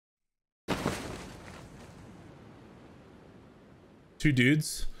2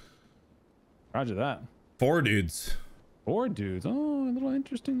 dudes. Roger that. 4 dudes. 4 dudes. Oh, a little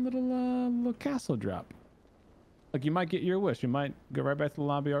interesting little castle drop. Like you might get your wish. You might go right back to the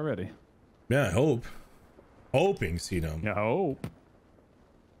lobby already. Yeah, I hope. Hoping, Cito. Yeah, I hope.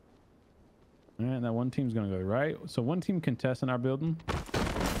 All right, that one team's gonna go right. So one team contests in our building.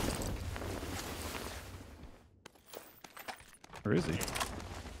 Where is he?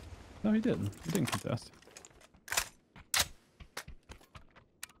 No, he didn't. He didn't contest.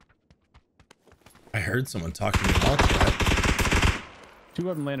 I heard someone talking about that. 2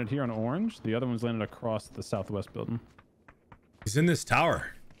 of them landed here on orange. The other one's landed across the southwest building. He's in this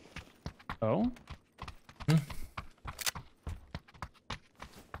tower. Oh? Hmm.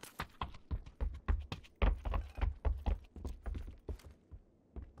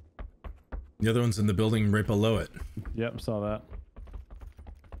 The other one's in the building right below it. Yep, saw that.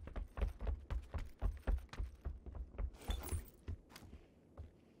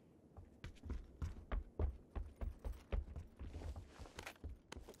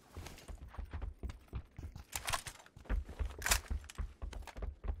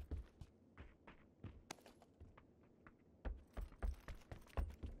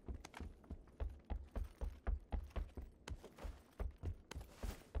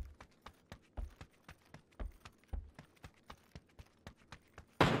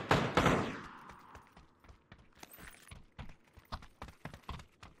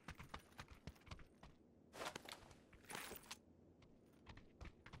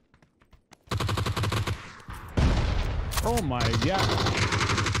 Oh my god.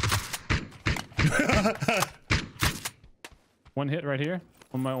 One hit right here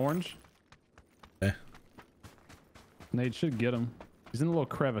on my orange. Okay. Nade should get him. He's in a little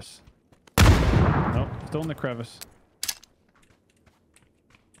crevice. Nope, still in the crevice.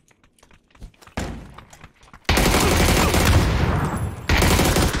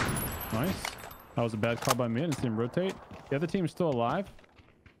 Nice. That was a bad call by me. I didn't see him rotate. The other team's still alive.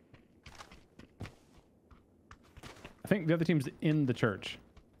 I think the other team's in the church.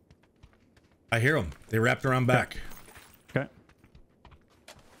 I hear them. They wrapped around back. Okay.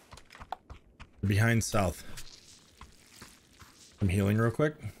 Behind south. I'm healing real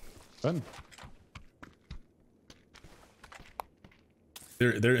quick. Good.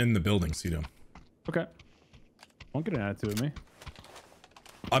 They're in the building, Cito. Okay. Won't get an attitude with me.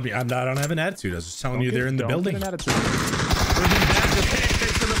 I mean, I don't have an attitude. I was just telling you they're in the building. Get an attitude. We've been back to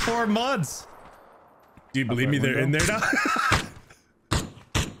pancakes for the 4 months. Do you believe me? They're in there now.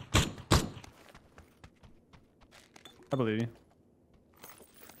 I believe you.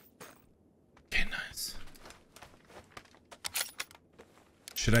 Okay, nice.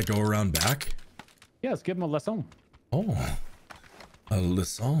 Should I go around back? Yeah, let's give him a lesson. Oh, a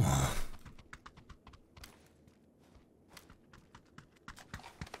lesson.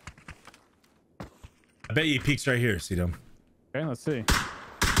 I bet you he peeks right here, Cito. Okay, let's see.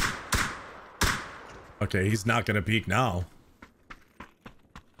 Okay, he's not gonna peek now.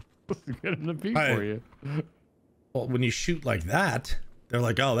 Let's get him to peek for you. Well, when you shoot like that, they're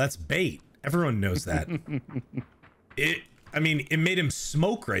like, "Oh, that's bait." Everyone knows that. I mean, it made him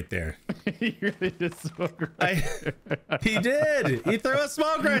smoke right there. He really did smoke right there. He did. He threw a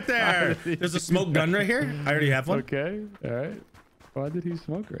smoke right there. There's a smoke gun right here. I already have one. Okay, all right. Why did he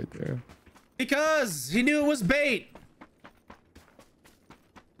smoke right there? Because he knew it was bait.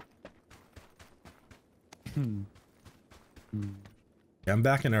 Yeah, I'm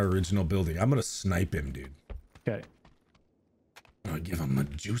back in our original building. I'm gonna snipe him, dude. Okay. I'm gonna give him a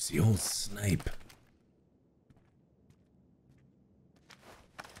juicy old snipe.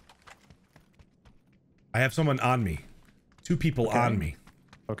 I have someone on me. 2 people on me.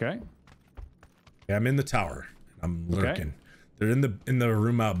 Okay. Yeah, I'm in the tower. I'm lurking. Okay. They're in the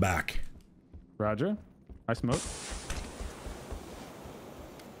room out back. Roger. I smoke.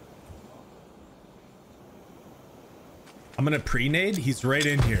 I'm gonna pre-nade. He's right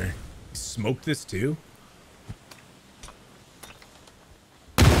in here. Smoke this too.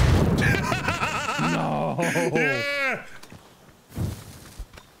 No. Yeah!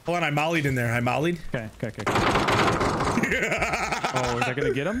 Hold on, I mollied in there. I mollied. Okay. Oh, is that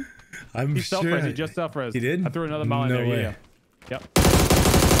gonna get him? I'm He sure. self-res. He just self-res. He did? I threw another mile in No there. way. Yeah. Yep.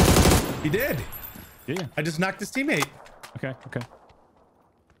 He did. Yeah. I just knocked his teammate. Okay.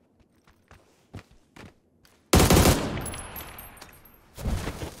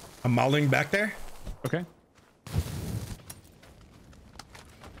 I'm molling back there. Okay.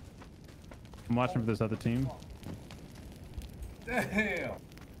 I'm watching for this other team. Damn.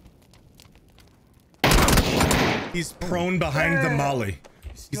 He's prone behind the molly.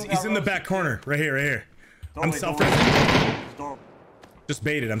 He's in the back corner. Right here. I'm self-resing. Just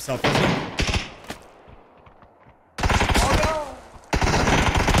baited. I'm self. Oh no!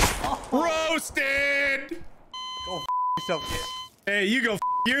 Oh. Roasted. Go f yourself, kid. Hey, you go f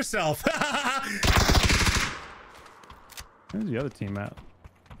yourself. Where's the other team at?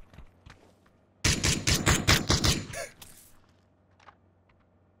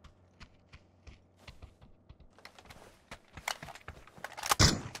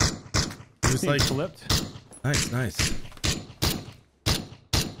 Just like flipped. Nice, nice.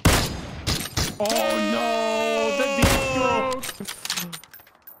 Oh no! The deep stroke.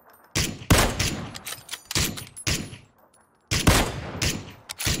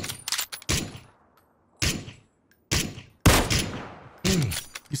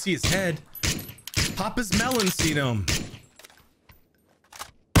 You see his head. Pop his melon, see him.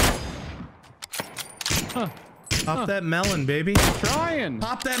 Pop that melon, baby. Trying.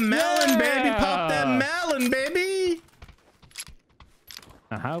 Pop that melon, baby. Pop that melon, baby.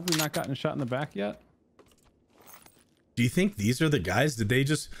 Now, how have we not gotten shot in the back yet? Do you think these are the guys? Did they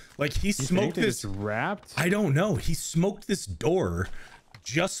just like he smoked this? Wrapped? I don't know. He smoked this door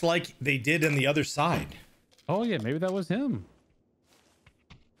just like they did on the other side. Oh yeah, maybe that was him.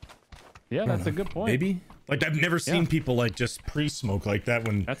 Yeah, that's a good point. Maybe. Like I've never seen people like just pre-smoke like that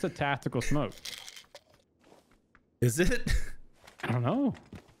when. That's a tactical smoke. Is it? I don't know.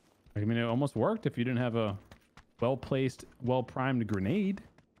 I mean, it almost worked if you didn't have a well-placed, well-primed grenade.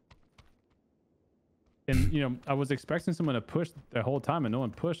 And, you know, I was expecting someone to push the whole time and no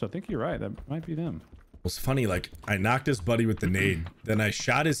one pushed. I think you're right. That might be them. It was funny. Like I knocked his buddy with the nade. Then I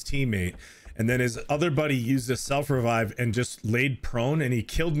shot his teammate. And then his other buddy used a self-revive and just laid prone, and he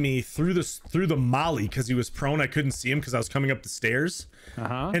killed me through the molly because he was prone. I couldn't see him because I was coming up the stairs.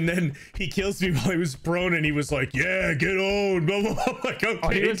 And then he kills me while he was prone, and he was like, "Yeah, get on." Blah, blah, blah. I'm like, okay, oh,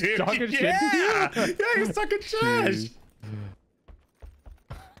 he was dude. talking shit Yeah, to you? yeah, he was talking trash.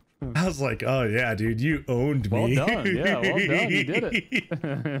 I was like, "Oh yeah, dude, you owned me." Well done. Yeah, well done. You did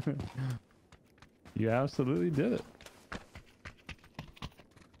it. You absolutely did it.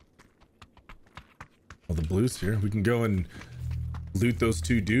 Well, the blue's here. We can go and loot those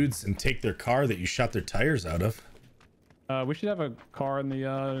two dudes and take their car that you shot their tires out of. We should have a car in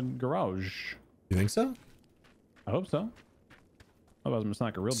the garage. You think so? I hope so. Otherwise, I'm just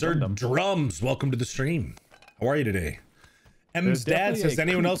like a real Sir dum-dum. Drums, welcome to the stream. How are you today? M's There's dad definitely says, a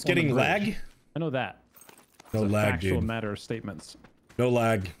anyone coop else on the getting bridge. lag? I know that. No It's a lag, factual dude. matter of statements. No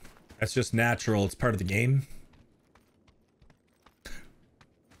lag. That's just natural. It's part of the game.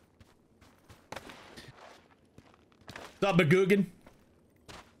 What's up, Magoogan?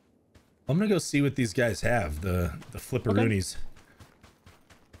 I'm gonna go see what these guys have. The flipperoonies.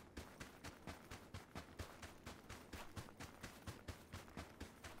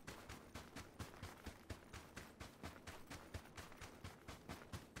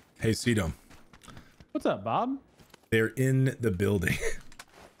 Hey, Cedum. What's up, Bob? They're in the building.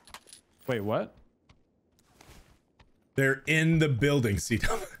 Wait, what? They're in the building,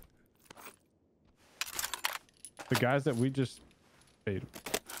 Cedum. The guys that we just paid.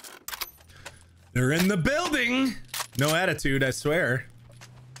 They're in the building. No attitude, I swear.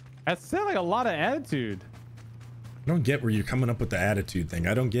 That sounded like a lot of attitude. I don't get where you're coming up with the attitude thing.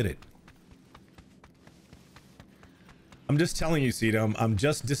 I don't get it. I'm just telling you, Cedum. I'm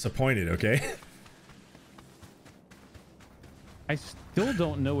just disappointed, okay? I still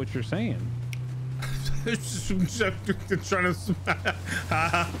don't know what you're saying. Trying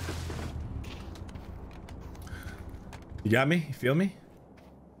to. You got me? You feel me?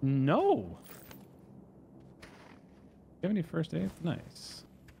 No. You have any first aid? Nice.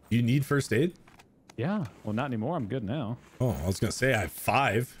 You need first aid? Yeah. Well, not anymore. I'm good now. Oh, I was gonna say I have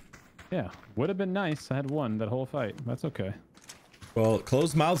 5. Yeah. Would have been nice. I had 1 that whole fight. That's okay. Well,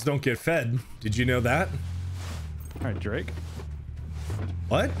 closed mouths don't get fed. Did you know that? All right, Drake.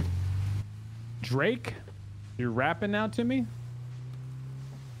 What? Drake? You're rapping now to me?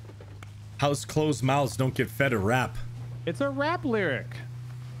 How's closed mouths don't get fed a rap? It's a rap lyric.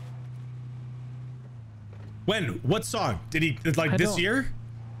 When? What song? Did he, like, this year?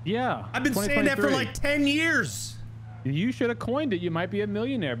 Yeah. I've been saying that for like 10 years. You should have coined it. You might be a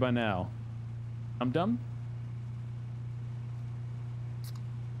millionaire by now. I'm dumb.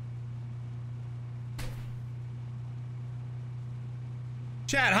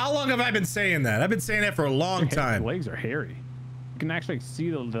 Chad, how long have I been saying that? I've been saying that for a long time. Your legs are hairy. You can actually see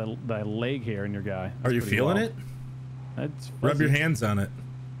the leg hair in your guy. Are you feeling it? It's Rub fuzzy. your hands on it.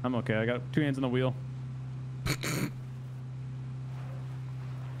 I'm okay. I got 2 hands on the wheel.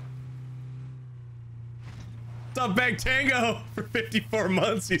 What's up, Bang Tango? For 54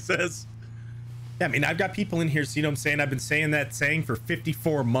 months, he says. Yeah, I mean, I've got people in here, so you know what I'm saying? I've been saying that saying for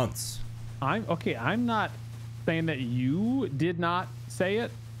 54 months. I'm not saying that you did not say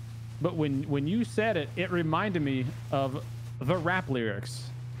it, but when you said it, it reminded me of the rap lyrics.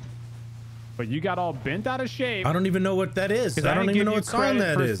 But you got all bent out of shape. I don't even know what that is. I don't even know what song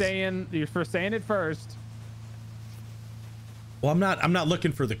that is. For saying it first. Well, I'm not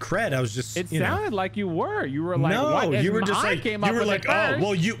looking for the cred. I was just. It sounded like you were. You were like, no, what? you were just like, you were like, oh,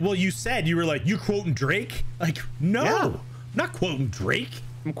 well, you said you were like, you quoting Drake? Like, no, Yeah. not quoting Drake.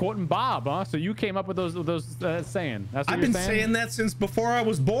 I'm quoting Bob, huh? So you came up with those saying. That's what I've you're been saying that since before I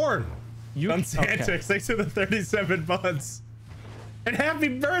was born. On Santix, okay. thanks to the 37 months. And happy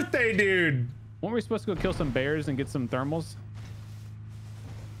birthday, dude. Weren't we supposed to go kill some bears and get some thermals?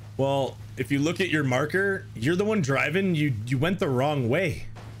 Well, if you look at your marker, you're the one driving. You went the wrong way.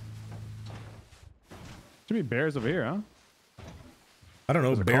 Should be bears over here, huh? I don't know,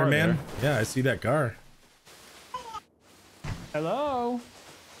 There's a bear car man. there. Yeah, I see that car. Hello?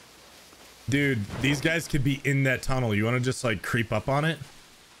 Dude, these guys could be in that tunnel. You want to just like creep up on it?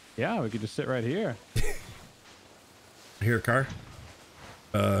 Yeah, we could just sit right here. I hear a car.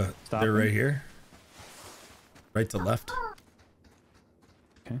 They're right here. Right to left.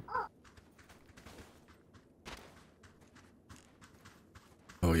 Okay.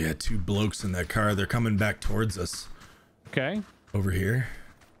 Oh yeah, two blokes in that car. They're coming back towards us. Okay. Over here.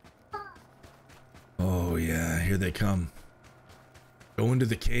 Oh yeah, here they come. Go into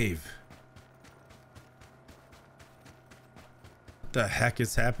the cave. What the heck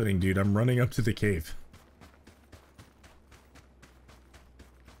is happening, dude? I'm running up to the cave.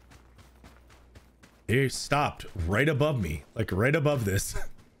 They stopped right above me, like right above this.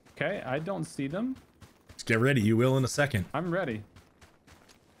 Okay, I don't see them. Just get ready, you will in a second. I'm ready.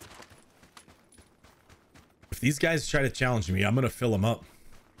 If these guys try to challenge me, I'm gonna fill them up.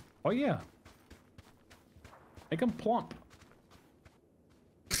 Oh yeah. Make them plump.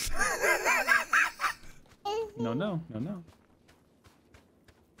 No.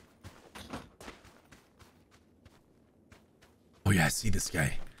 Oh yeah, I see this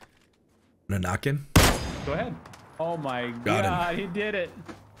guy. I'm gonna knock him. Go ahead. Oh my Got god, he did it.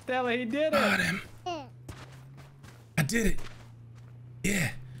 Stella, he did it. Got him. I did it. Yeah.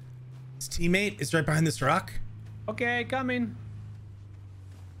 His teammate is right behind this rock. Okay, coming.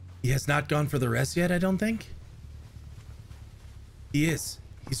 He has not gone for the rest yet, I don't think. He is.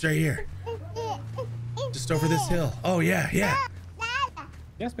 He's right here. Just over this hill. Oh yeah, yeah.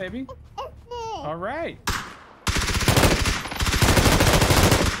 Yes, baby. All right.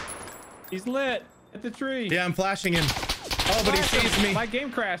 He's lit at the tree. Yeah, I'm flashing him. Oh, but he sees me. My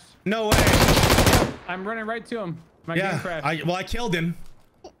game crashed. No way. I'm running right to him. My game crashed. I killed him.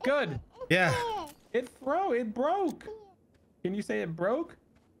 Good. Yeah. It broke. Can you say it broke?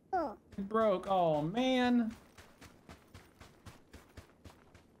 It broke. Oh man.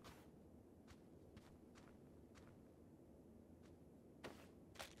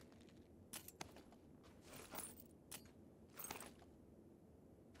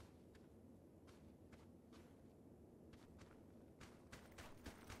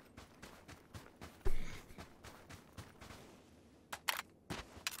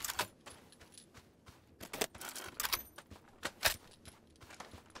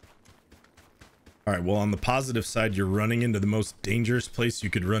 All right, well, on the positive side, you're running into the most dangerous place you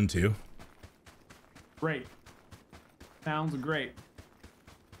could run to. Great. Sounds great.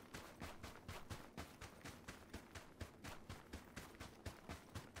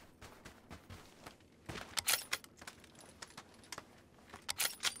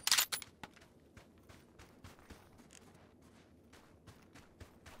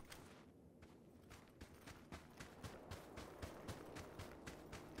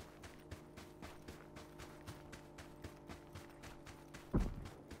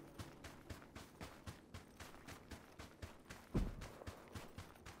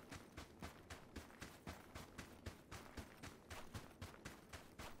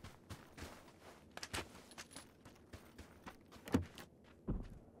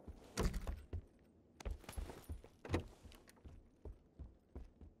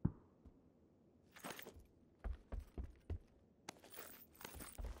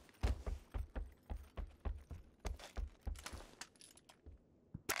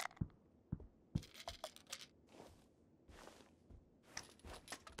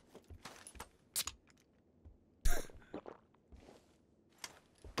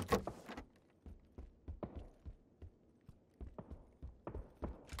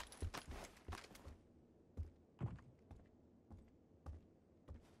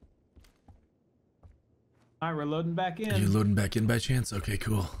 All right, we're loading back in. Are you loading back in by chance? Okay,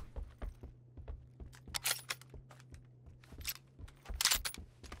 cool.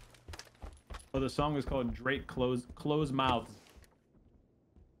 Oh, the song is called Drake Close Mouths.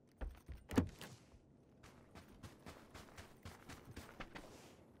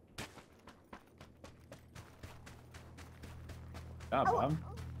 Ah, Bob.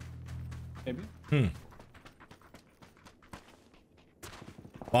 Maybe.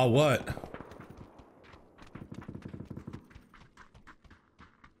 Wow, what?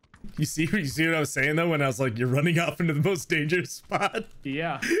 You see what I was saying though when I was like, you're running off into the most dangerous spot?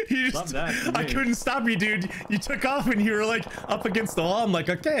 Yeah. Love that. I couldn't stop you, dude. You took off and you were like up against the wall. I'm like,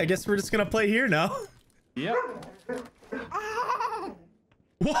 okay, I guess we're just gonna play here now. Yep.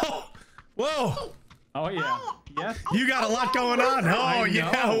 Whoa! Whoa! Oh yeah. Yes. You got a lot going on. Oh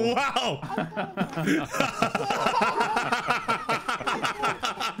yeah! Wow!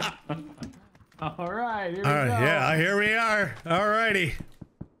 All right. Here we All right, go. yeah, here we are. All righty.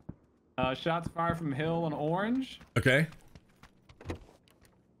 Shots fired from Hill and Orange. Okay.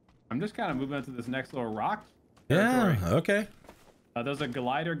 I'm just kind of moving into this next little rock Yeah. territory. Okay. There's a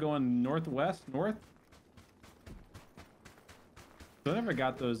glider going north. So I never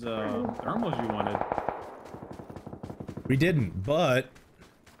got those thermals you wanted. We didn't, but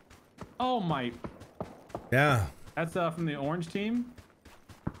Oh my! yeah. That's from the Orange team.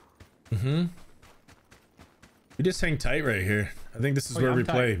 We just hang tight right here. I think this is where I'm we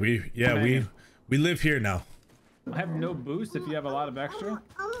tight. play. We live here now. I have no boost if you have a lot of extra.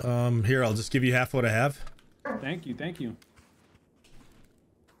 Here, I'll just give you half what I have. Thank you.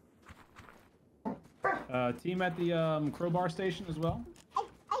 Team at the crowbar station as well.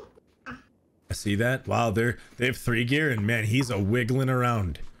 I see that. Wow, they have 3 gear, and man, he's a wiggling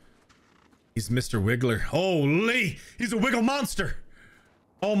around. He's Mr. Wiggler. Holy, he's a wiggle monster.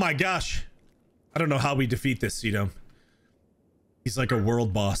 Oh my gosh. I don't know how we defeat this, you know. He's like a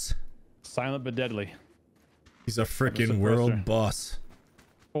world boss. Silent but deadly. He's a freaking world boss.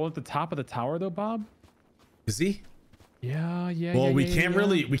 Oh, at the top of the tower though, Bob? Is he? Yeah. Well, we can't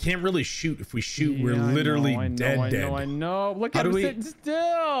really shoot. If we shoot, we're literally dead. I know. Look at him sitting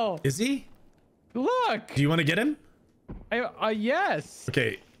still. Is he? Look. Do you want to get him? Yes.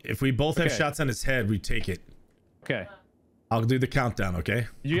 Okay. If we both have shots on his head, we take it. Okay. I'll do the countdown. Okay.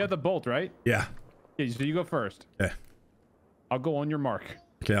 You have the bolt, right? Yeah. Yeah. So you go first. Okay. I'll go on your mark.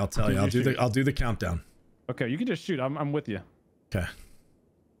 Okay. I'll tell you. I'll do the countdown. Okay. You can just shoot. I'm with you. Okay.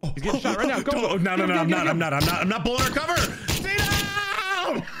 He's getting shot right now. Go. No, I'm not blowing our cover. Stay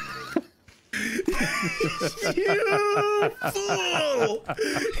down! You fool!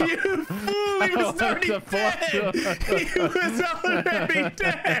 You fool! He was already dead! He was already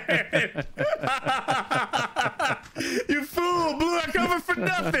dead! You fool! Blew our cover for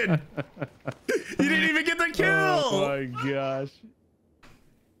nothing! You didn't even get the kill! Oh my gosh.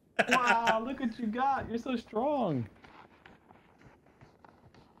 Wow, look what you got. You're so strong.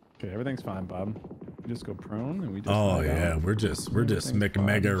 Okay, everything's fine, Bob. We just go prone and we just yeah, we're just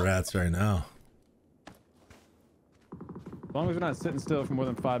mega rats right now. As long as we're not sitting still for more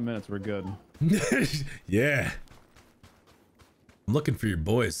than 5 minutes, we're good. Yeah. I'm looking for your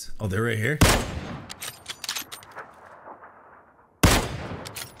boys. Oh, they're right here.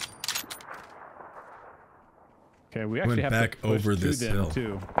 Okay, we actually have back to push over to this them hill.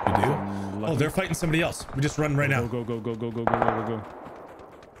 too. We do? Oh, they're fighting somebody else. We just run right now. Go.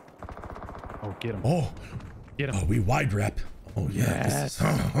 Oh, get him. Oh, Get him. oh, we wide rep. Oh yeah. Yes. This is,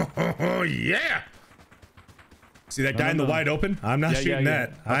 oh yeah. See that guy in the wide open? I'm not shooting that.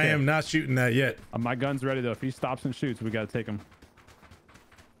 Okay. I am not shooting that yet. My gun's ready though. If he stops and shoots, we gotta take him.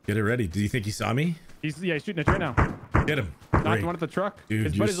 Get it ready. Do you think he saw me? He's shooting at you right now. Get him. Not Great. the one at the truck. Dude,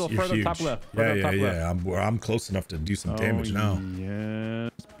 His buddy's a little further huge. top left. Yeah. I'm close enough to do some damage now. Yes,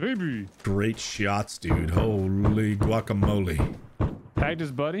 baby. Great shots, dude. Holy guacamole. Tagged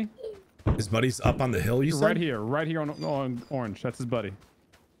his buddy. His buddy's up on the hill, you said? Right here on orange. That's his buddy.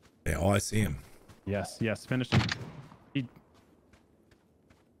 Yeah, oh, I see him. Yes. Finish him. He...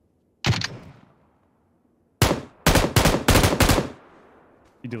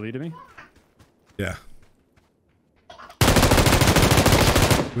 He deleted me? Yeah.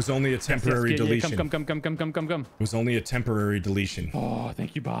 It was only a temporary deletion. Come. It was only a temporary deletion. Oh,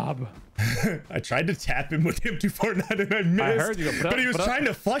 thank you, Bob. I tried to tap him with M249 and I missed. I heard you go, but he was trying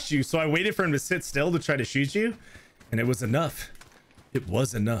to flush you, so I waited for him to sit still to try to shoot you, and it was enough. It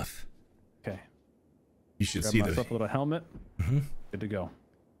was enough. Okay. You should Grab see myself a little helmet. Good to go.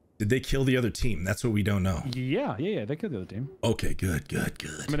 Did they kill the other team? That's what we don't know. Yeah. They killed the other team. Okay, good. I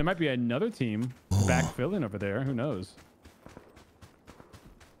mean, there might be another team backfilling over there. Who knows?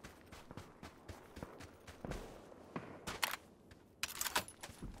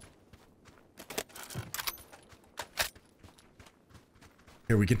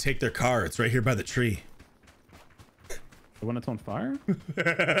 Here, we can take their car. It's right here by the tree. The one that's on fire?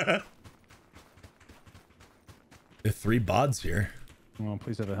 There are 3 bods here. Oh,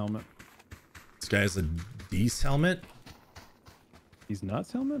 please have a helmet. This guy has a D's helmet. These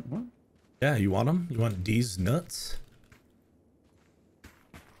nuts helmet? What? Yeah, you want him? You want D's nuts?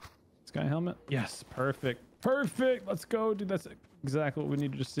 This guy helmet? Yes, perfect. Perfect. Let's go, dude. That's exactly what we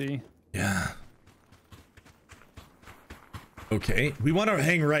needed to see. Yeah. Okay, we want to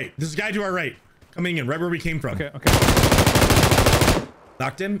hang right. This guy to our right. Coming in, right where we came from. Okay, okay.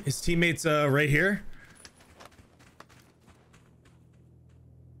 Knocked him. His teammates right here.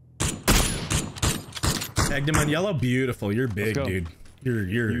 Tagged him on yellow. Beautiful. You're big, dude. You're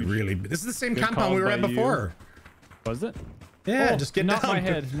Huge. really big. This is the same Good compound we were calls at by before. Was it? Yeah, Oh, just get not down. my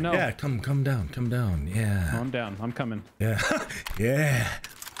head. No. Yeah, come down. Come down. Yeah. Oh, I'm down. I'm coming. Yeah. Yeah.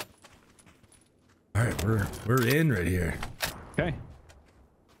 All right, we're in right here. Okay.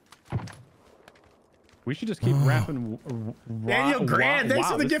 We should just keep wrapping. Daniel Grant, thanks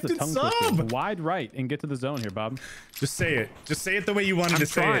for the this is a gifted tongue sub. twister. Wide right and get to the zone here, Bob. Just say it. Just say it the way you wanted to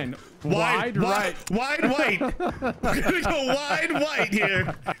say trying. it. Wide right. Wide white. We're gonna go wide white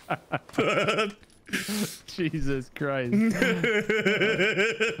here. Jesus Christ.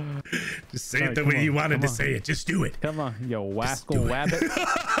 Just say it the way you wanted to say it. Just do it. Come on, you wascal wabbit.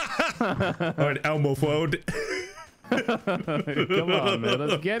 Or an Elmo phone. Come on, man.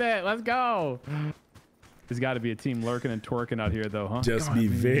 Let's get it. Let's go. There's got to be a team lurking and twerking out here, though, huh? Just be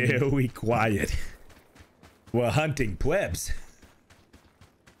very quiet. We're hunting plebs.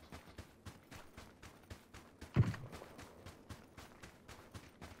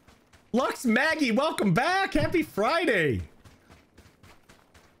 Lux Maggie, welcome back. Happy Friday.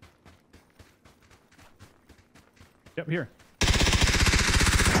 Yep, here.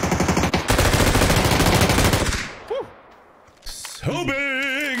 So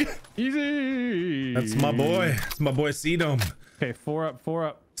big. Easy. That's my boy. That's my boy Cedome. Okay, 4 up, 4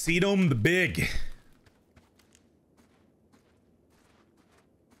 up. Cedome the big.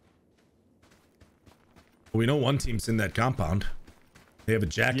 We know one team's in that compound. They have a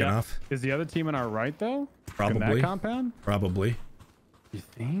jacking off. Is the other team on our right, though? Probably. In that compound? Probably. You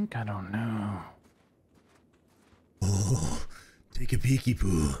think? I don't know. Oh, take a peeky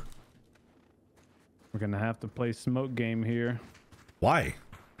poo. We're going to have to play smoke game here. Why?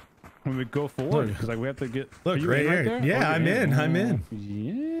 When we go forward, because like we have to get. Look right here. There? Yeah, Oh, I'm in. I'm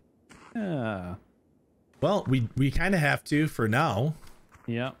in. Yeah. Well, we kind of have to for now.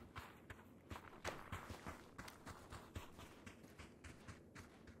 Yep.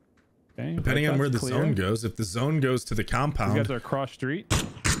 Okay, Depending on where the zone goes. If the zone goes to the compound. You guys are across street.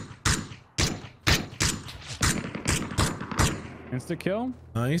 Insta kill.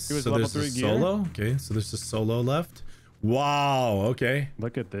 Nice. He was So level there's 3 a gear. solo. Okay, so there's a solo left. Wow. Okay.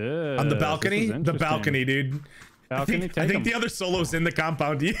 Look at this. On the This balcony. is The interesting. balcony, dude. Balcony. I think the other solo's in the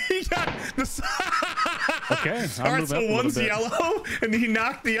compound. He got the... Okay. All right, so one's yellow, and he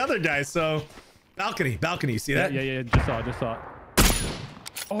knocked the other guy. So balcony. You see that? Yeah. Just saw it.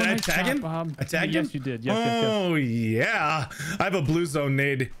 Oh, Did I nice tag shot, him? Bob. I tagged him? Yes, you did. Yes, Oh yeah. I have a blue zone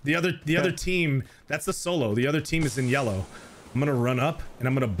nade. The other team, that's the solo. The other team is in yellow. I'm gonna run up and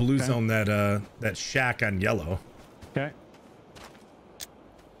I'm gonna blue zone that shack on yellow. Okay.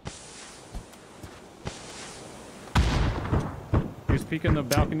 He was peeking the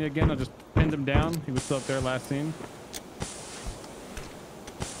balcony again. I just pinned him down. He was still up there last scene.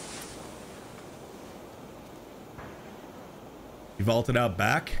 He vaulted out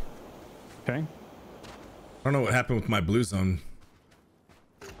back. Okay. I don't know what happened with my blue zone.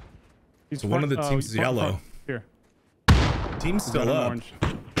 He's So one of the teams is yellow. Here. Team's still Got him up. orange.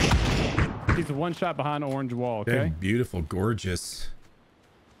 He's one shot behind orange wall. Okay. Okay, beautiful, gorgeous.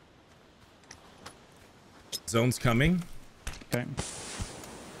 Zone's coming. Okay.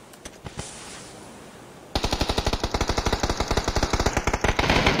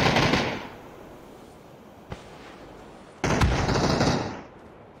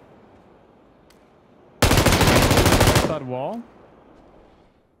 Outside wall.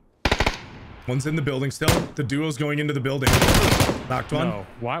 One's in the building still. The duo's going into the building. Knocked one. No.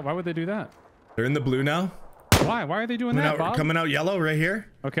 Why would they do that? They're in the blue now. Why are they doing that, Bob? Coming out yellow right here.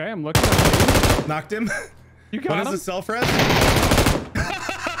 Okay, I'm looking at you. Knocked him. You got One him. is a self-res.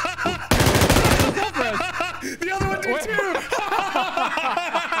 The other one did too.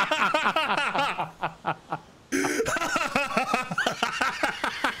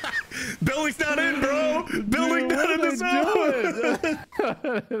 Building's not in, bro. Building not in the zone.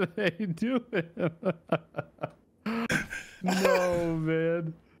 They do it. No,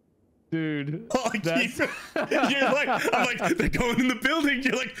 man. Dude. Oh, you're like, I'm like, they're going in the building.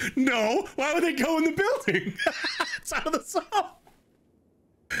 You're like, no, why would they go in the building? It's out of the song.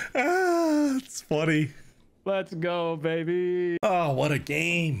 Ah, it's funny. Let's go, baby. Oh, what a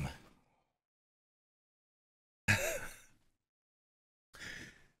game.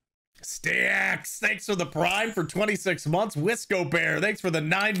 Stax, thanks for the prime for 26 months. Wisco Bear, thanks for the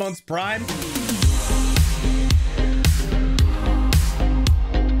 9 months prime.